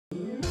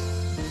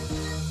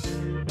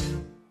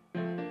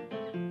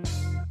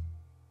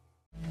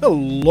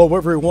Hello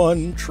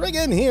everyone,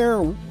 Trigan here.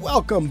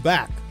 Welcome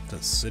back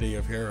to City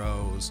of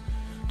Heroes.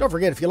 Don't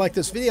forget, if you like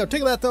this video,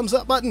 tickle that thumbs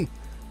up button.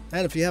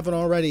 And if you haven't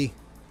already,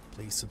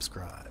 please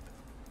subscribe.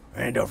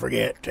 And don't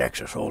forget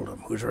Texas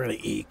Hold'em, who's really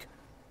Eek.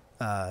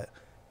 Yeah,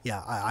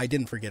 I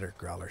didn't forget her,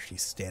 Growler.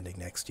 She's standing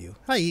next to you.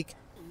 Hi, Eek.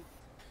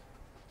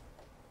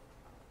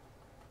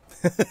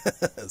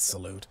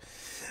 Salute.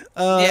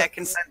 Yeah, I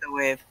can send a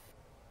wave.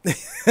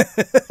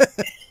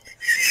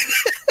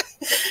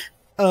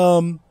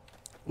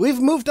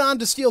 We've moved on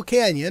to Steel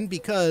Canyon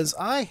because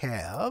I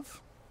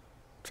have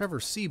Trevor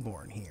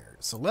Seaborne here.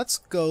 So let's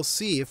go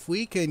see if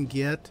we can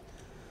get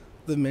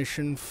the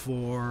mission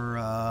for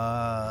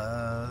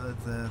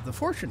the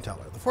fortune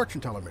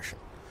teller mission,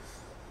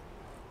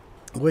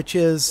 which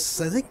is,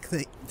 I think,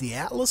 the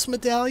Atlas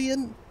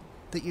medallion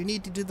that you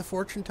need to do the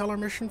fortune teller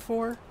mission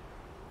for.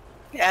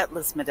 The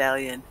Atlas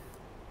medallion.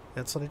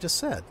 That's what I just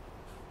said.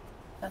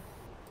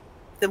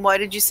 Then why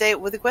did you say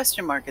it with a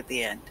question mark at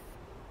the end?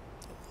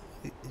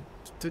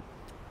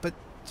 But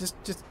just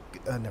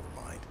never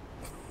mind.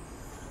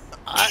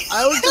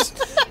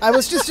 I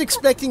was just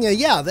expecting a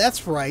yeah,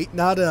 that's right,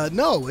 not a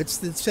no.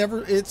 It's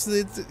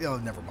oh,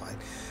 never mind.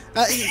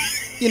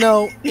 You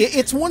know,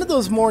 it's one of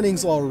those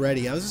mornings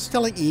already. I was just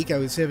telling Eek I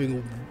was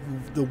having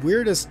the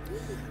weirdest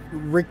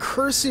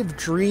recursive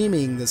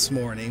dreaming this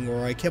morning,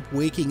 where I kept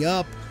waking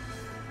up,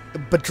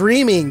 but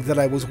dreaming that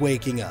I was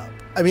waking up.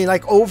 I mean,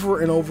 like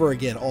over and over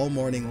again all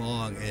morning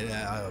long. And,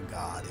 oh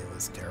God, it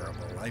was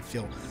terrible. I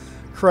feel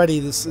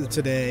cruddy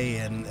today,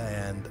 and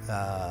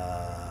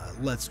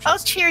let's just, I'll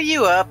cheer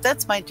you up.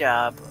 That's my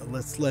job.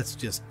 Let's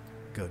just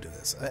go do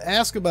this.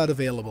 Ask about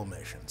available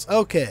missions.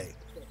 Okay.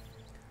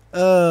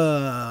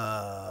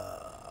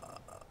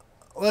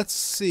 Let's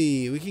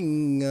see. We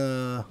can.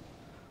 Well,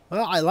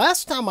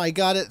 last time I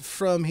got it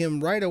from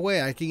him right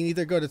away. I can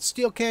either go to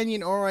Steel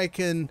Canyon or I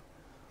can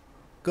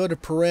go to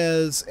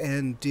Perez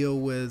and deal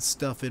with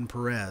stuff in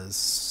Perez.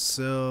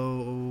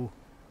 So,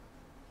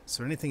 is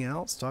there anything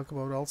else? Talk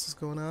about what else is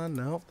going on?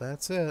 No,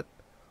 that's it.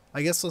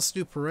 I guess let's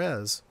do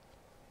Perez.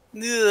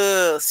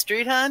 Ugh,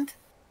 street hunt?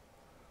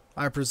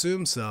 I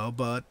presume so,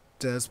 but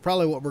it's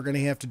probably what we're going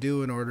to have to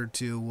do in order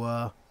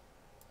to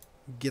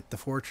get the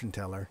fortune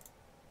teller.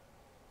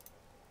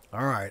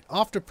 All right,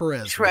 off to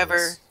Perez.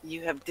 Trevor,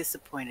 you have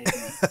disappointed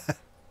me.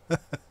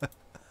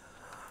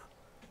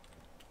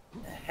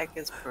 The heck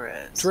is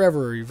Perez?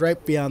 Trevor, you're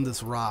right beyond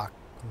this rock,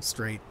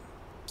 straight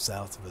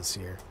south of us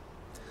here.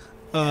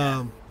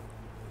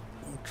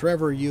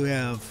 Trevor, you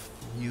have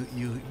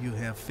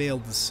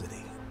failed the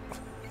city.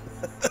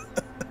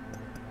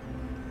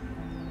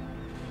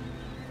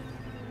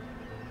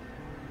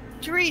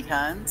 Street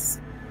hunts?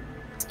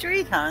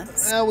 Street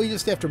hunts? Well, we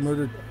just have to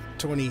murder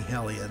 20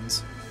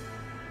 hellions.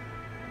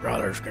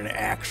 Brother's gonna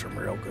axe him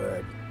real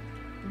good.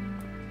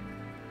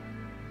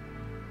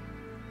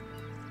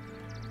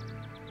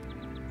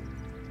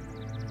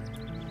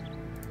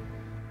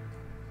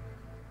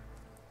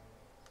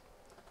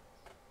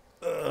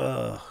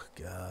 Oh,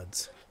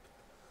 gods.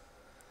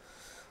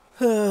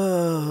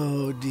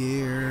 Oh,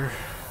 dear.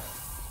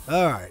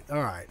 All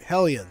right.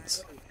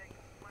 Hellions.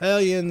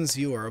 Hellions,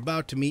 you are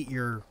about to meet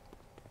your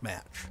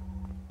match.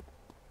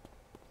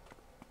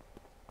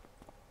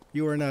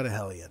 You are not a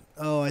Hellion.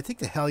 Oh, I think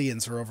the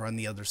Hellions are over on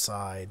the other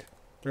side.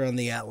 They're on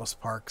the Atlas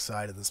Park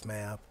side of this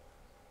map.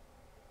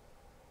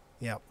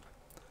 Yep.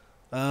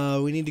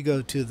 We need to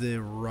go to the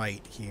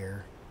right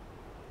here.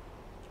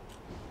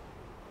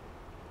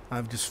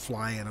 I'm just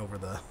flying over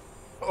the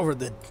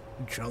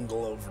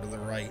jungle over to the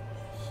right.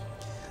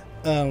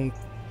 To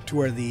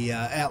where the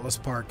Atlas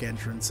Park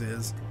entrance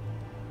is.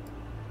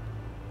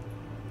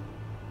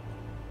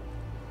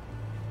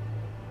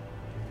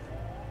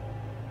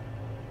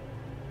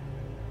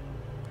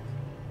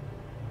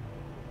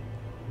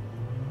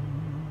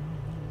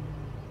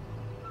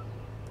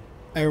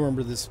 I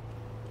remember this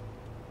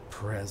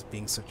Perez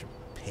being such a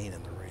pain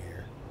in the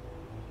rear.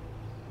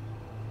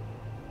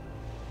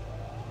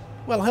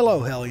 Well,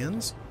 hello,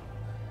 Hellions.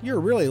 You're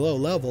really low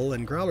level,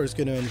 and Growler's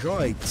going to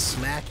enjoy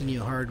smacking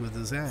you hard with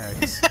his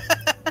axe.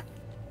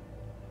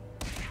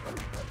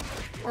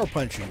 Or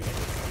punching you.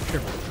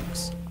 Whichever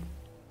works.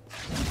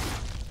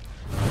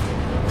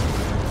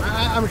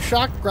 I'm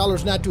shocked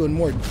Growler's not doing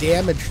more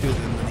damage to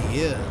them than he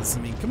is.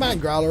 I mean, come on,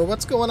 Growler,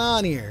 what's going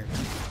on here?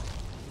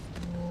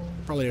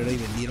 Probably don't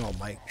even need all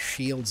my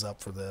shields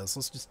up for this.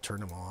 Let's just turn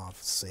them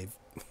off. Save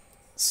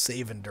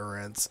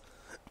endurance.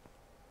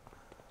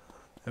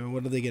 I mean,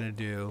 what are they going to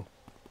do?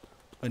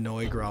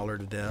 Annoy Growler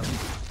to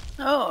death?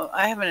 Oh,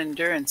 I have an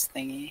endurance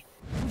thingy.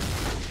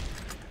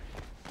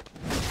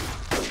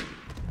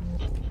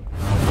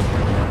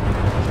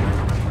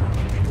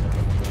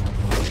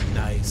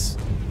 Nice.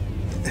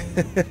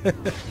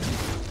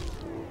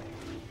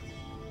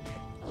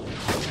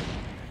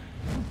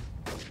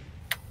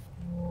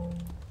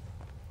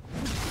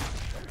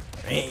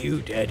 Ain't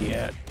you dead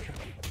yet?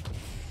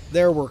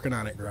 They're working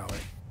on it, Growler.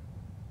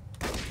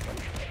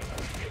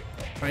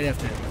 Might have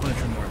to punch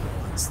him more than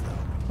once, though.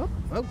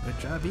 Oh, good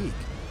job, Eek.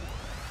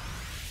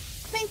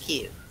 Thank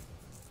you.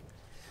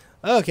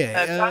 Okay.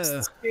 Across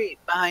the street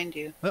behind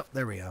you. Oh,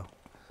 there we go.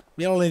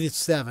 We only need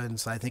 7,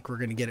 so I think we're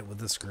going to get it with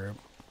this group.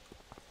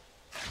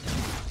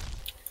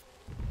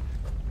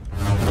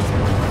 I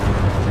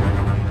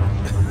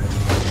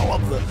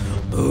love the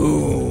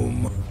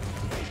boom.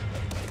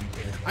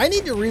 I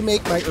need to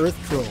remake my Earth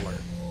Troller.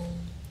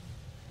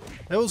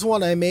 That was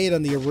one I made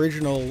on the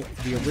original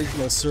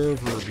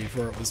server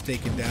before it was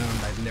taken down.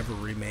 I've never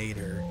remade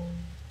her.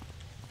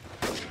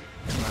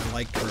 And I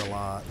liked her a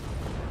lot.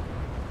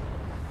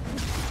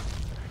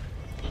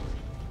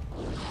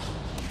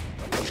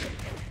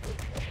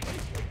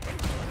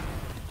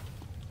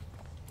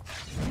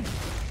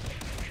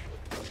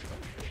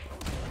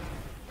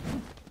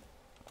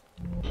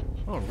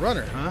 Oh,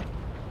 runner, huh?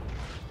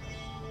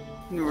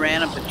 You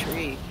ran up a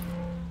tree.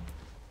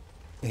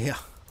 Yeah.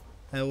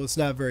 That was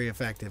not very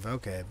effective.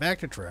 Okay, back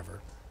to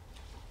Trevor.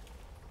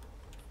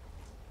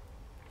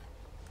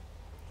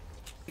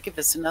 Give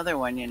us another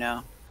one, you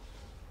know.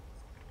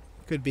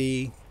 Could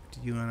be. Do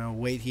you want to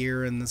wait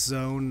here in the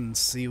zone and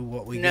see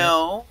what we get?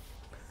 No.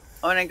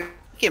 I want to go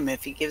kick him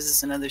if he gives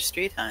us another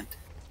street hunt.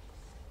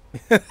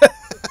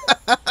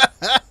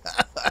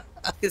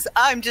 Because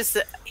I'm just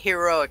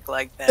heroic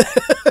like that.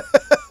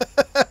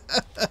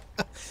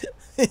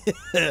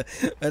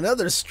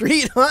 Another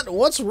street hunt?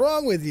 What's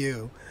wrong with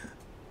you?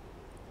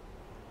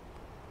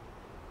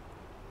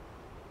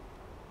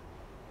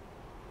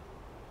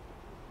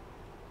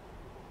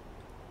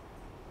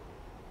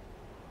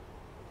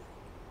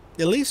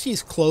 At least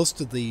he's close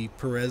to the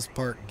Perez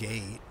Park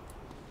gate.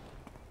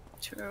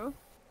 True.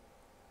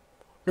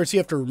 Of course, you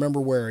have to remember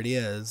where it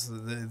is.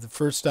 The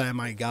first time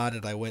I got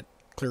it, I went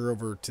clear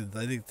over to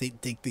I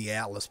think the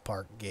Atlas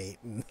Park gate,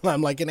 and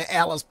I'm like in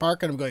Atlas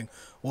Park, and I'm going,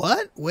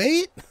 what?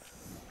 Wait.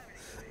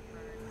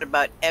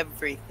 About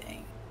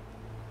everything.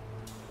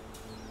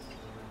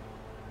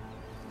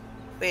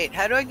 Wait,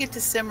 how do I get to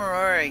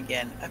Cimarora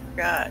again? I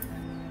forgot.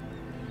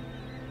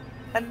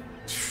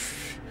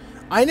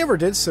 I never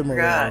did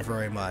Cimarora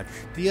very much.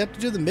 You have to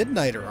do the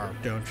Midnighter arc,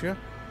 don't you?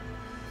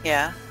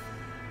 Yeah.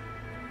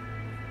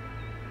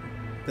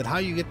 But how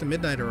you get the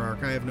Midnighter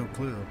arc, I have no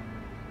clue.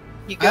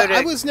 You go to, I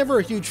was never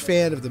a huge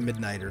fan of the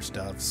Midnighter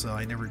stuff, so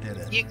I never did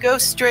it. You go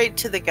straight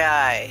to the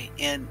guy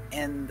in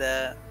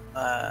the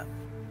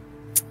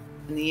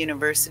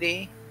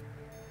university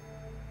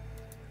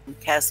in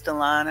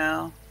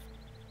Castellano.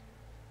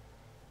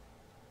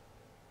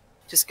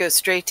 Just go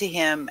straight to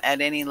him at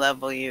any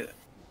level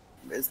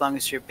as long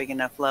as you're a big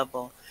enough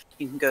level,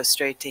 you can go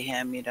straight to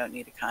him. You don't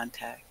need a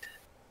contact.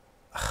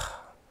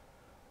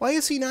 Why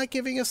is he not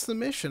giving us the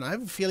mission? I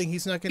have a feeling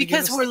he's not going to give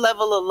us... Because we're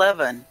level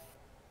 11.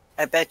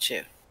 I bet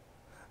you.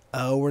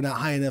 Oh, we're not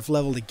high enough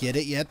level to get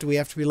it yet? Do we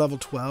have to be level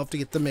 12 to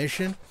get the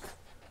mission?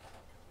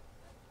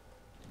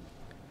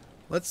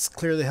 Let's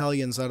clear the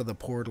Hellions out of the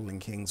portal in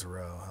King's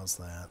Row. How's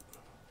that?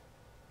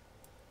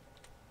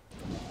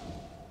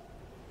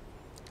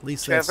 At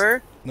least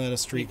Trevor, that's not a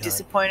street hunt.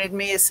 Disappointed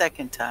me a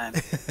second time.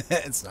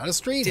 It's not a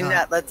street hunt. Do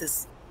not let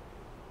this...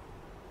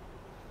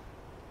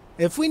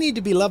 If we need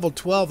to be level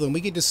 12, then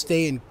we could just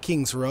stay in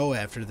King's Row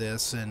after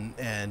this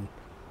and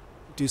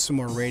do some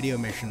more radio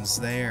missions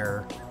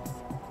there.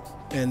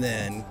 And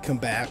then come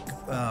back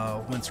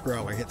once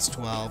Growler hits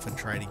 12 and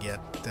try to get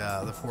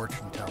the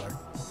fortune teller.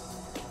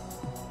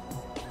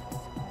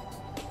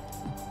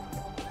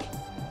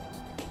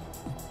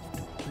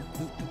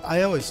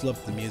 I always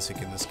loved the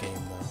music in this game,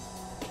 though.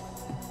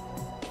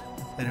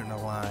 I don't know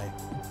why.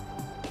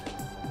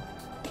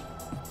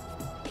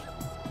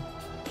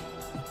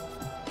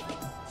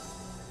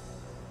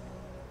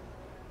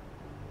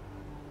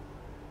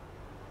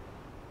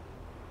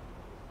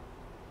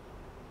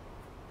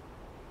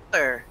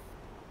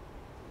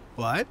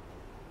 What?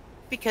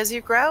 Because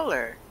you're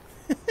Growler.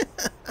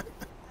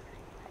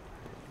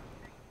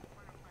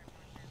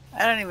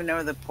 I don't even know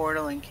where the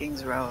portal in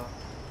King's Row.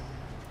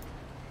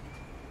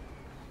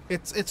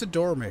 It's a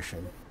door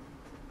mission.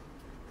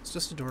 It's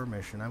just a door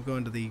mission. I'm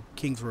going to the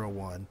King's Row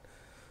 1.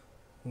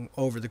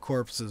 Over the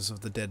corpses of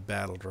the dead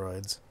battle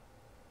droids.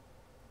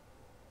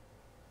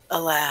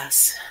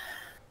 Alas.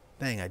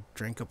 Dang, I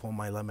drank up all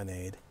my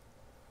lemonade.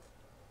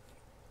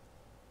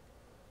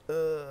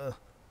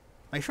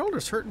 My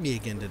shoulder's hurting me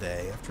again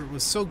today. After it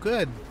was so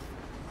good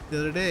the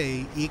other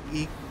day,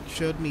 he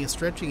showed me a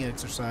stretching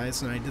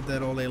exercise, and I did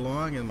that all day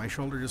long, and my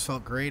shoulder just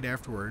felt great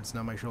afterwards.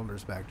 Now my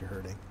shoulder's back to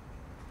hurting.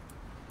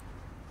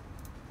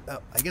 Oh,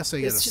 I guess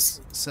I gotta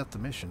set the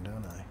mission,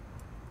 don't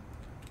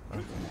I?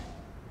 Okay.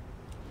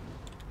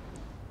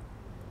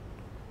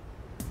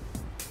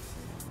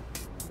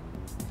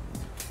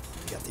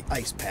 Got the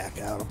ice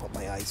pack out. I'll put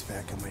my ice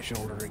pack on my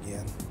shoulder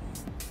again.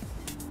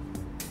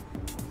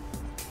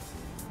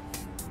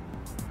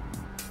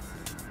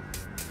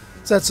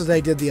 So that's what I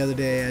did the other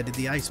day. I did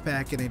the ice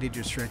pack and I did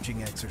your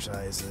stretching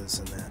exercises,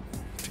 and that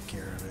took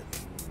care of it.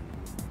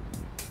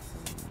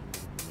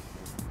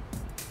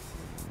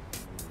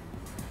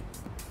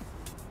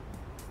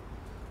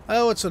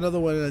 Oh, it's another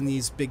one of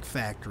these big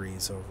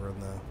factories over on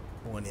the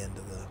one end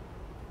of the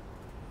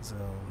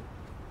zone.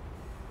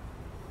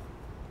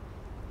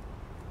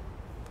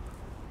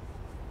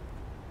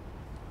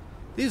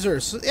 These are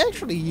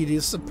actually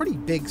it's a pretty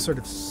big, sort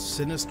of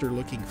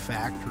sinister-looking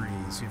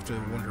factories. You have to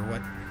wonder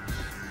what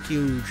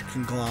huge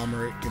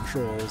conglomerate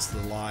controls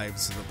the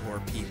lives of the poor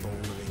people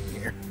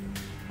living here.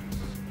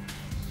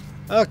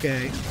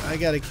 Okay, I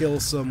gotta kill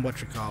some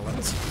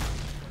whatchamacallits.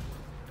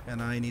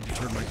 And I need to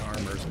turn my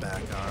armors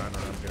back on, or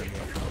I'm gonna be in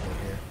trouble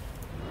here.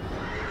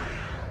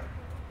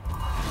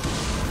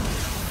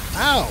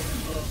 Ow!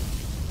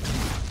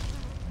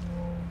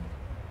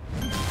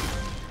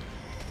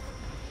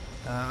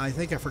 I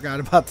think I forgot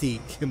about the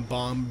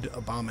embalmed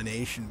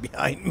abomination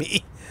behind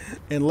me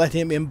and let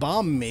him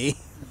embalm me.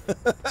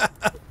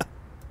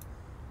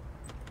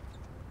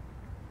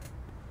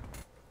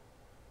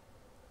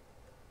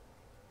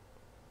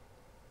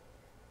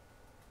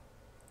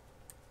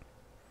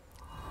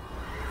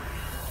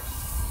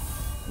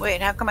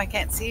 Wait, how come I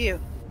can't see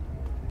you?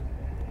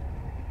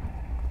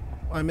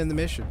 I'm in the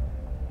mission.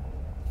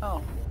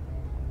 Oh.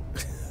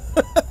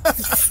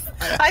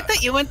 I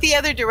thought you went the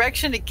other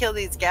direction to kill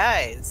these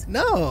guys.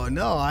 No,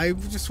 I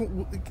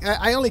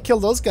only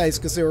killed those guys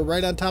because they were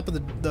right on top of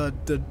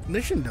the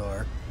mission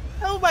door.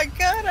 Oh my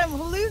god, I'm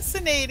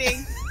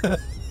hallucinating.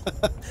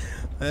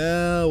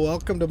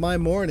 Welcome to my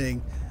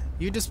morning.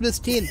 You just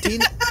missed Tina.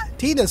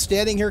 Tina's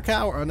standing here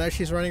cower. Oh, now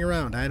she's running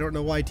around. I don't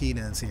know why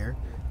Tina is here.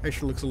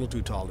 Actually looks a little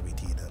too tall to be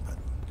Tina, but...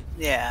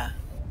 Yeah.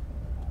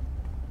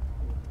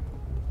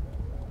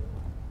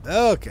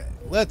 Okay,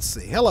 let's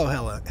see. Hello,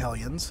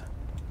 Hellions.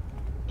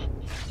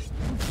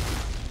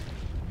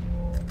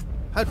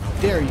 How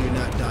dare you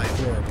not die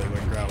horribly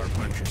when Growler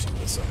punches you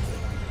with something?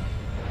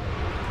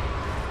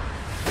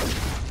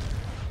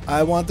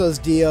 I want those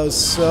Dios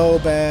so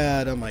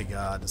bad. Oh my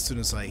god, as soon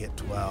as I hit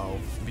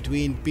 12.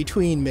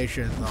 Between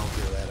missions, I'll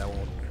do it. I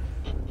won't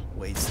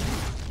waste...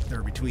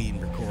 Or between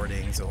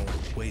recordings, I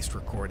won't waste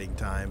recording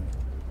time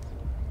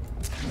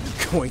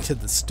going to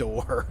the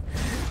store.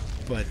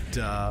 But,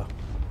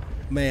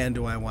 man,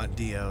 do I want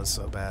Dios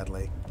so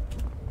badly.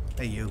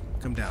 Hey, you,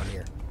 come down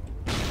here.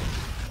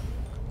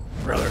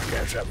 Brother's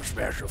got something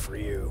special for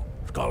you.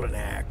 It's called an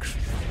axe.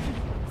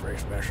 Very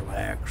special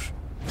axe.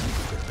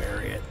 You can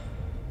bury it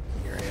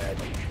in your head.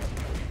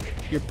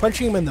 You're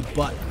punching him in the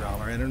butt,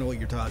 Growler. I don't know what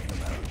you're talking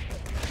about.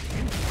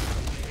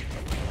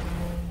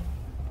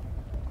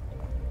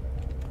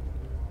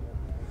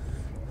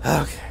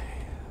 Okay.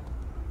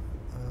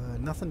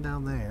 Nothing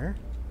down there.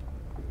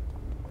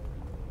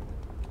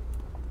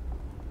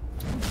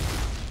 I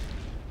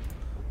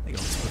think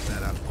I'll just put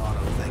that on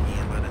auto thingy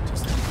and let it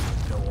just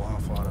go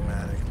off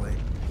automatically.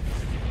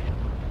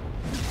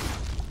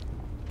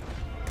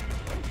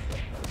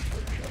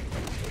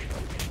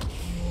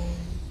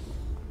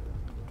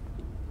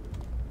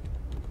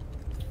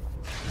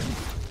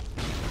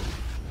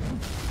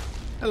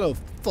 Hello,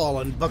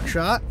 fallen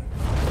buckshot.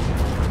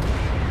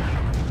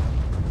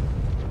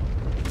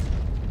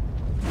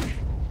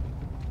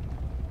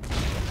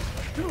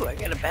 Ooh, I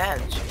got a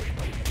badge.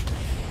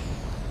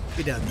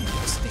 We don't need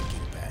those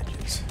stinking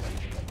badges.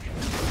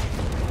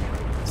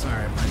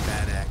 Sorry, my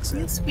bad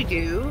accent. Yes, we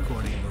do.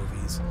 Recording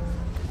movies.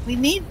 We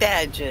need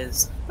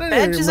badges. I don't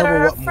even Badges remember are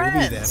our what movie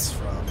friends. that's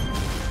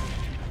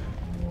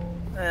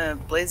from.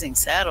 Blazing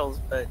Saddles,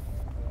 but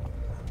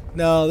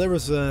No, there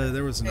was another.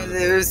 it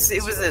movie was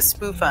that a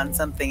spoof on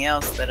something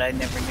else that I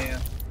never knew.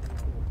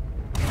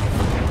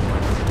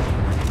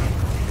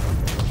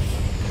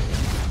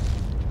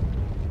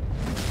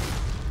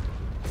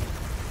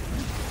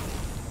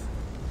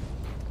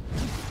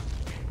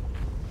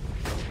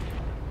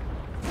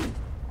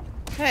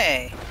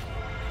 Hey,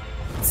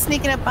 it's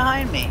sneaking up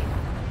behind me.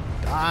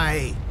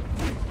 Die.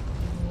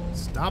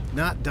 Stop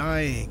not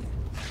dying.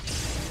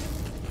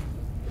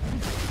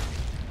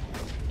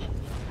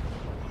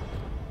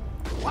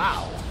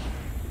 Wow.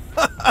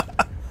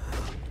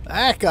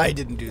 That guy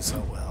didn't do so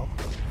well.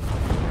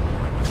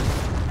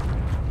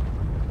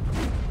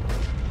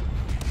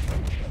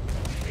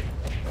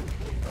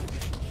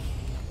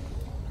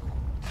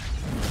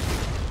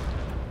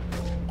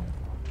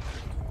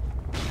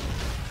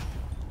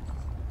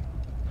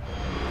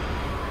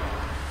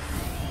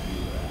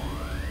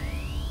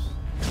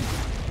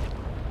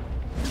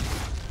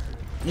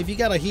 If you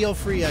got a heal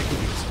free, I could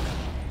use it.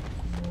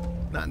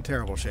 Not in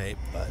terrible shape,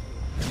 but...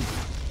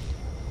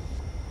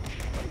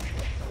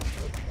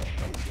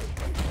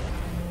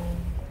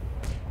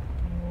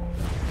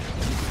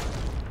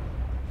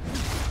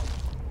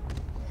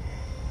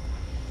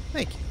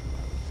 Thank you.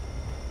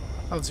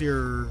 How's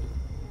your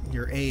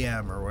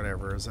AM or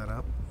whatever? Is that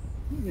up?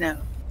 No.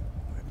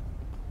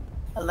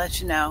 I'll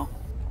let you know.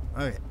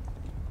 Okay.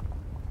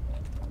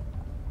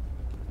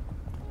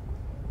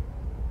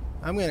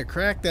 I'm gonna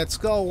crack that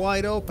skull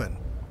wide open.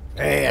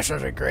 Hey, that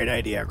sounds like a great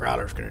idea.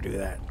 Growler's gonna do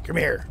that. Come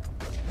here.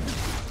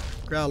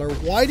 Growler,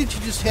 why did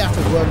you just have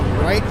to run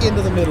right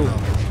into the middle of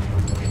it?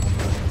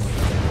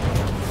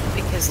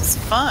 Because it's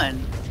fun.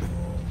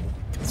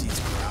 Because he's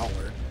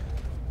Growler.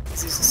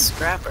 Because he's a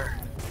scrapper.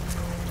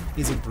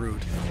 He's a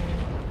brute.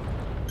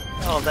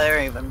 Oh,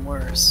 they're even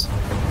worse.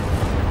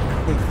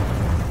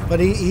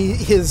 But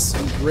his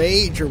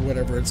rage, or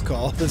whatever it's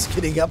called, is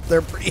getting up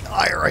there pretty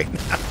high right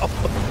now.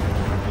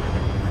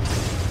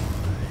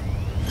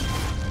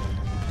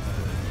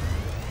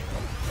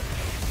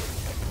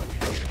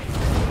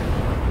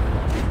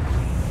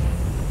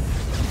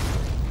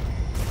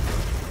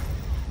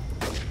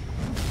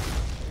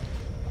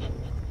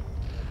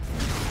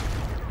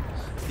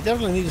 He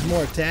definitely needs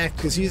more attack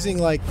because using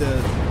like the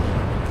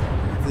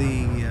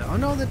oh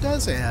no, that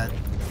does add.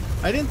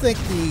 I didn't think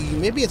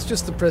maybe it's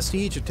just the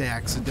prestige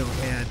attacks that don't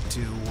add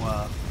to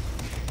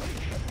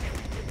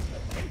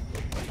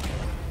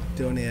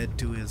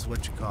his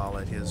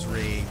his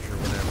rage or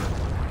whatever.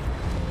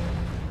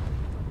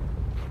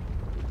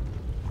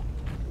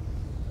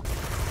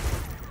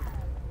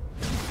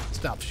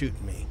 Stop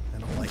shooting me. I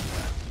don't like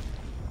that.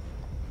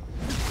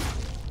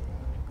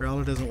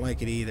 Growler doesn't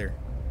like it either.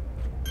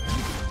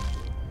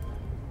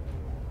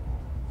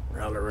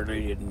 Growler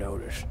really didn't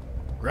notice.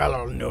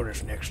 Growler will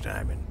notice next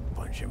time and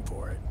punch him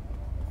for it.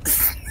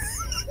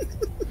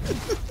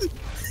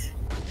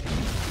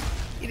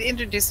 You'd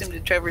introduce him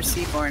to Trevor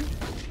Seaborne.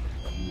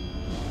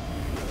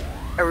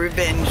 A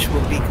revenge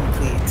will be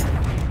complete.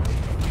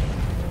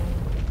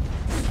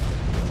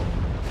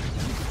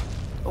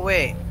 Oh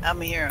wait,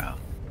 I'm a hero.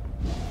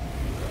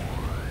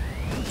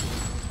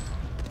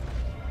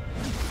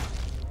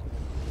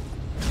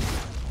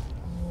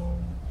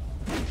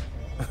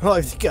 I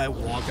like the guy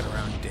walking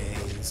around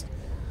dazed.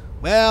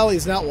 Well,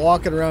 he's not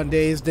walking around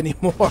dazed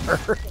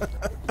anymore.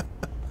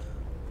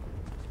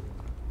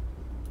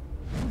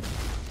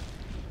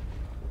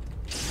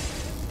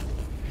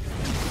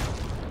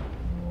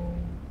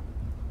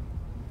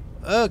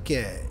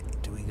 Okay,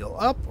 do we go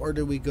up or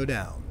do we go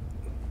down?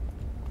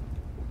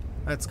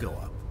 Let's go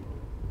up.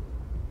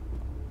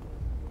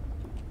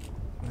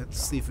 Let's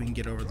see if we can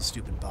get over the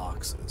stupid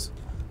boxes.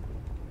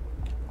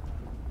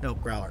 No,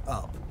 Growler,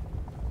 up.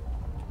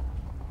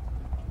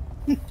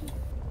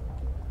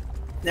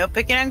 No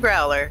picking on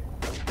Growler.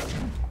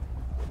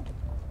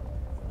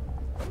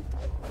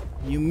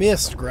 You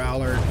missed,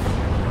 Growler.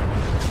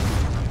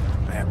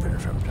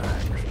 Happens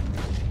sometimes.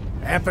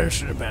 Happens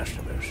to the best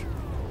of us.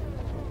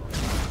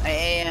 I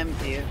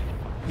AM'd you.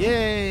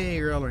 Yay,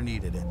 Growler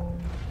needed it.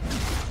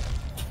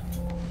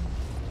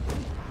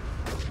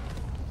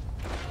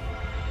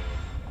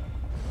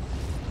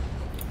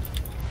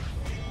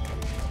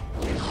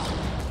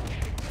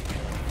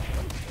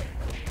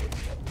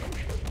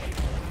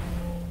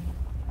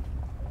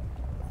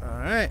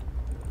 Alright.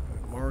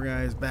 More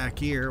guys back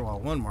here. Well,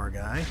 one more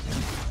guy.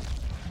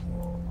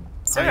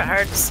 Sort of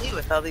hard to see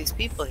with all these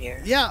people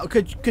here. Yeah,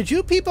 could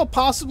you people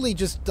possibly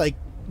just, like,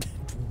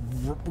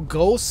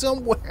 go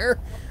somewhere?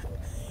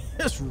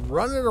 Just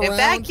running around?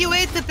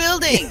 Evacuate the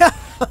building! Yeah.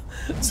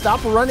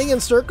 Stop running in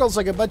circles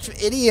like a bunch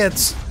of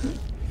idiots.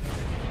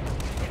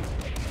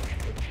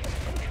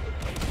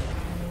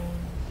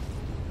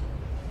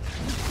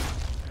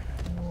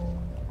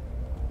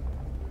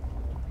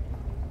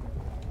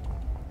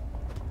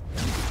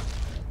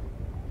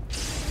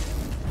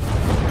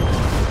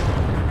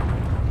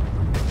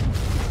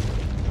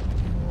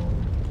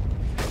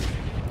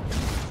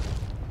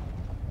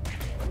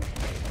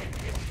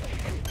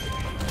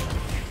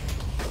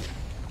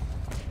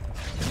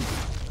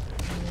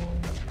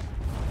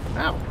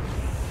 Ow.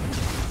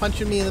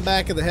 Punching me in the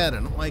back of the head. I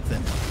don't like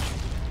that much.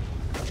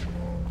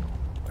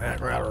 That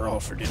Growler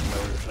also didn't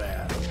notice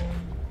that.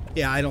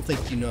 Yeah, I don't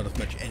think you notice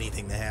much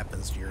anything that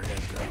happens to your head,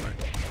 Growler.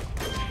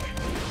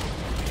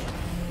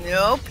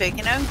 No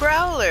picking on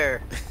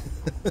Growler.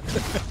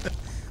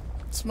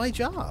 It's my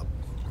job.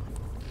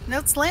 No,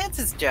 it's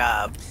Lance's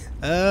job.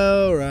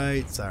 Oh,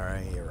 right.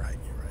 Sorry. You're right.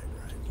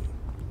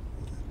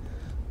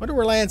 Wonder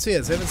where Lance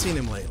is. I haven't seen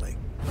him lately.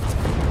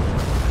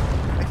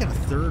 I got a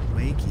third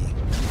wakey.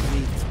 I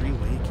need 3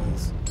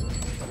 wakies.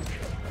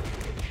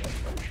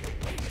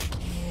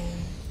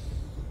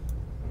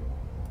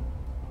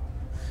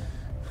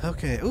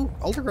 Okay. Ooh,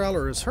 Ultra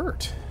Growler is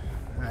hurt.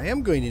 I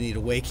am going to need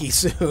a wakey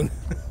soon.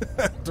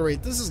 The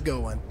rate this is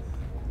going.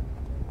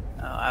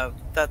 Oh, I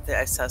thought that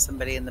I saw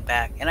somebody in the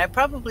back. And I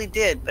probably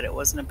did, but it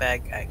wasn't a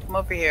bad guy. Come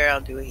over here,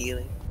 I'll do a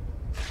healing.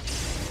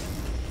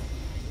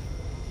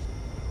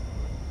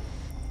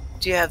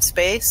 Do you have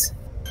space?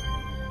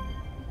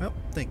 Well,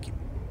 thank you.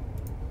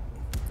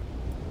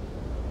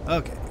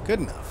 Okay, good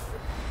enough.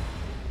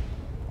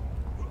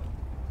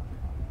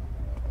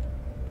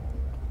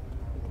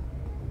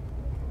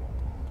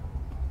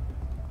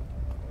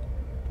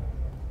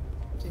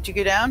 Did you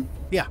go down?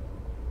 Yeah.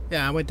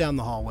 Yeah, I went down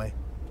the hallway.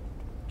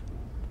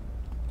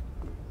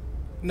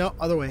 No,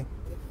 other way.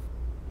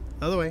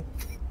 Other way.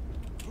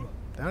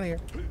 Down here.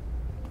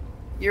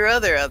 Your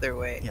other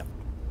way. Yep.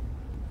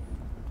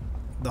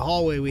 The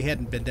hallway we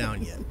hadn't been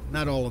down yet.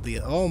 Not all of the...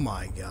 Oh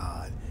my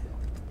god.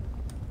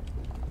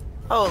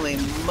 Holy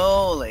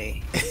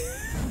moly.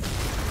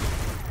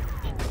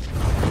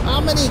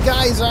 How many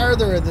guys are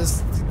there in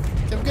this?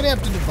 I'm gonna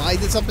have to divide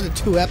this up into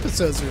 2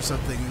 episodes or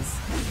something. This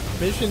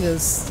mission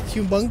is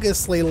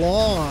humongously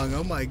long.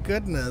 Oh my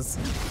goodness.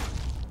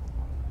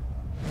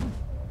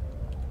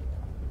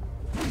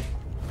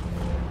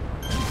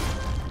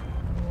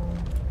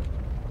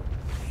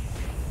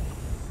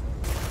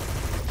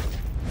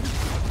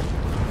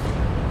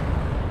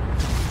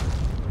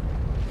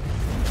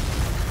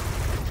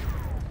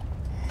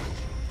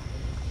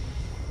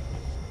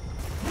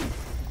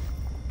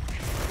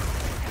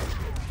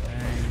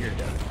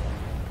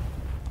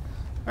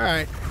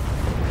 Alright.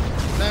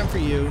 Time for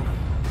you.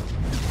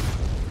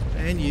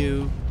 And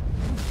you.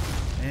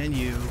 And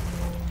you.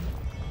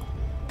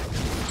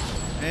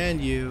 And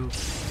you.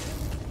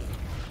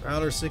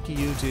 Growler, sick of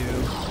you too.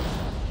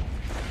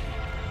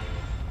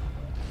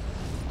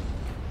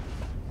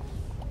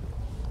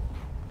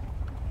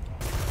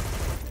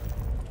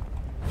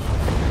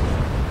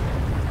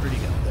 Where'd he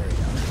go? There he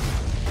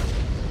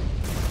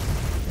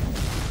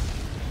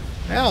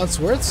go. Now it's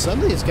worth.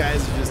 Some of these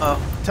guys are just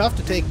tough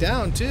to take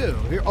down too.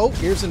 Here, oh,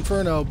 here's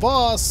Inferno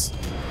boss. All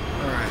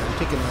right, I'm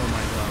taking all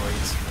my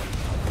glories.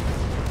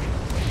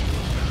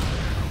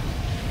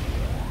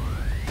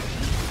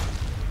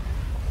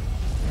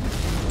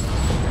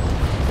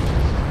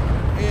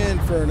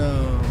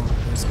 Inferno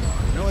is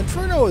gone. No,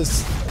 Inferno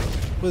is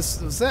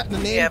was that the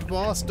named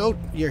boss? Don't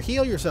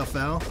heal yourself,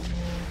 Val.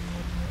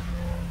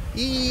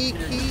 Eek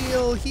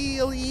heal,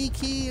 heal, eek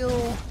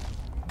heal.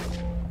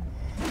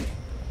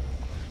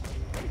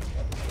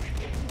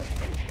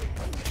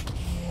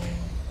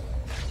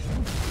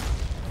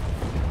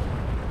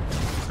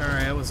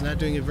 Sorry, I was not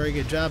doing a very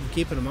good job of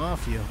keeping him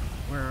off you.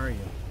 Where are you?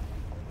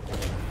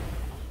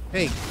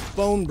 Hey,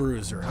 Bone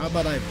Bruiser, how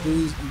about I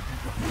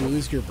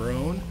booze your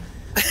brone?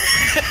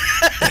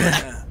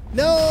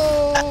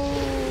 No!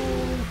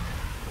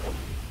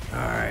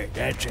 Alright,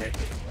 that's it.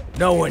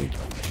 No one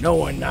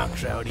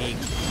knocks out Eek.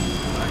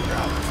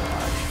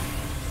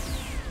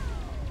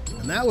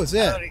 And that was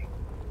it.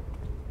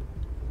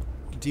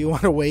 Do you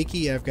want a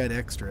wakey? I've got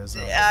extras.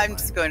 I'm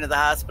just going to the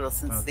hospital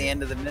since it's the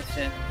end of the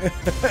mission.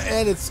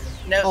 And it's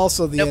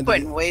also the end. No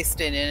point in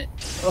wasting it.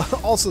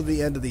 Also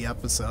the end of the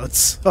episode.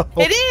 So.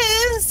 It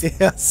is.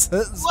 Yes.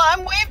 Well, I'm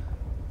waiting.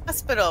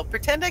 Hospital.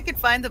 Pretend I could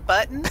find the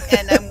button,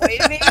 and I'm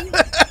waving.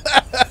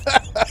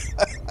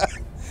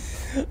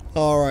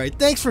 All right.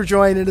 Thanks for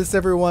joining us,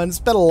 everyone. It's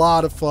been a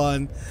lot of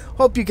fun.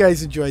 Hope you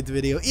guys enjoyed the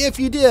video. If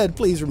you did,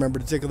 please remember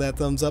to tickle that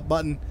thumbs up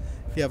button.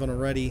 If you haven't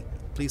already,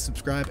 please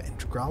subscribe. And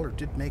Growler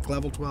did make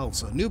level 12,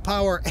 so new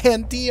power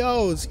and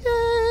DOs.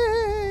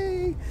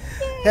 Yay!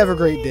 Have a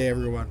great day,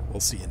 everyone. We'll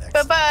see you next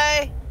time.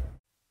 Bye-bye.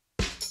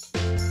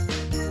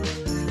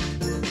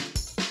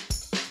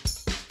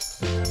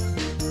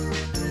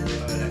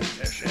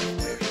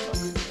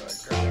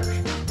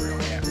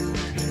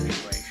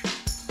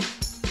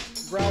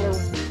 Growler,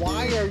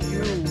 why are you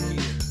here?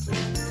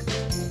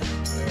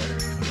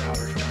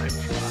 Growler's time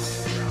slot.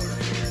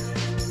 Growler's here.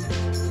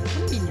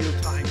 What do you mean your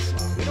time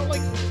slot? We don't like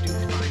to do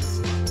time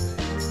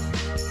slots.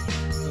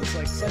 So it's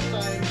like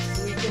sometimes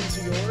the weekends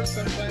are yours,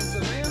 sometimes the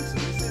Lance's.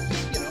 It's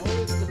just,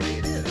 it's the way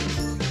it is.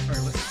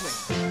 Alright, let's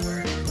swing.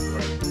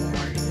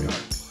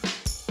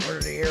 Where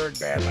are the arid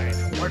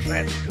Badlands? What's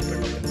that stupid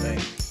looking thing?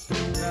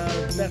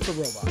 That's a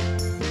robot.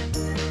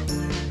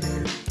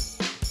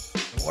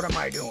 What am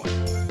I doing?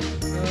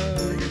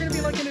 You're gonna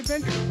be like an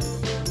adventurer.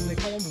 They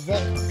call them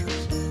vault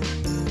hunters.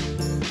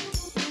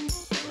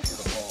 What's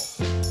the ball?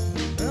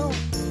 Well,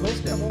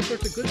 supposed to have all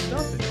sorts of good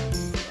stuff in it.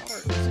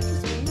 It's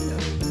just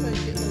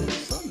getting a little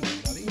sun there,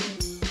 buddy.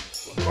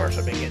 Well, of course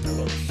I've been getting a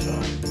little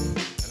sun.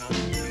 And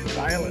I'm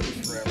silent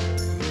forever.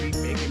 You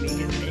keep making me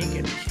get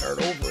naked and start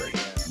over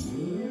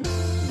again.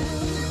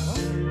 Well,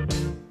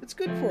 it's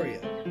good for you.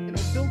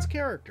 It builds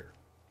character.